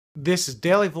This is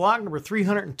Daily Vlog number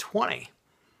 320.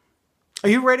 Are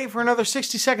you ready for another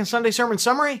 60-second Sunday sermon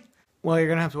summary? Well, you're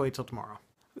going to have to wait till tomorrow.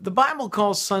 The Bible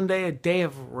calls Sunday a day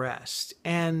of rest,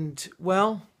 and,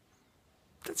 well,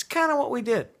 that's kind of what we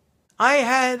did. I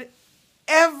had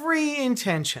every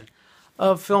intention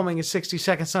of filming a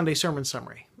 60-second Sunday sermon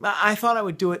summary. I thought I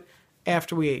would do it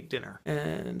after we ate dinner.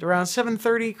 And around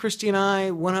 7:30, Christy and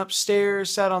I went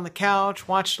upstairs, sat on the couch,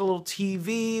 watched a little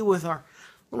TV with our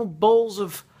little bowls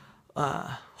of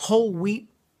whole wheat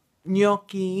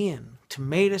gnocchi and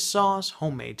tomato sauce,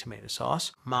 homemade tomato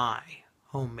sauce, my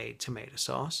homemade tomato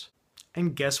sauce.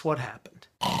 And guess what happened?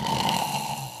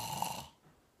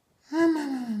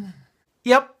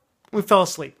 Yep, we fell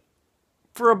asleep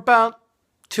for about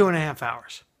 2.5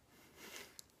 hours.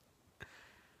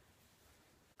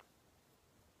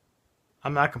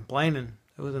 I'm not complaining.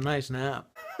 It was a nice nap.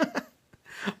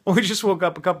 We just woke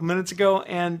up a couple minutes ago,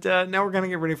 and now we're going to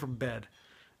get ready for bed.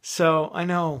 So, I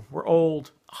know, we're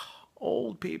old.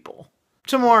 Old people.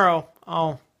 Tomorrow,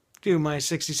 I'll do my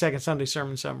 60-second Sunday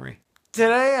sermon summary.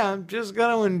 Today, I'm just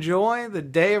going to enjoy the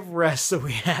day of rest that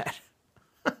we had.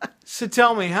 So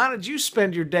tell me, how did you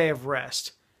spend your day of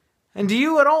rest? And do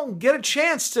you at all get a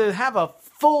chance to have a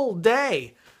full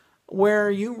day where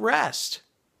you rest?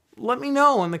 Let me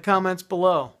know in the comments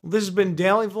below. This has been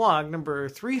Daily Vlog number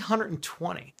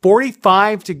 320.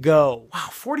 45 to go. Wow,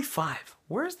 45.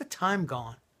 Where's the time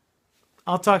gone?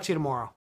 I'll talk to you tomorrow.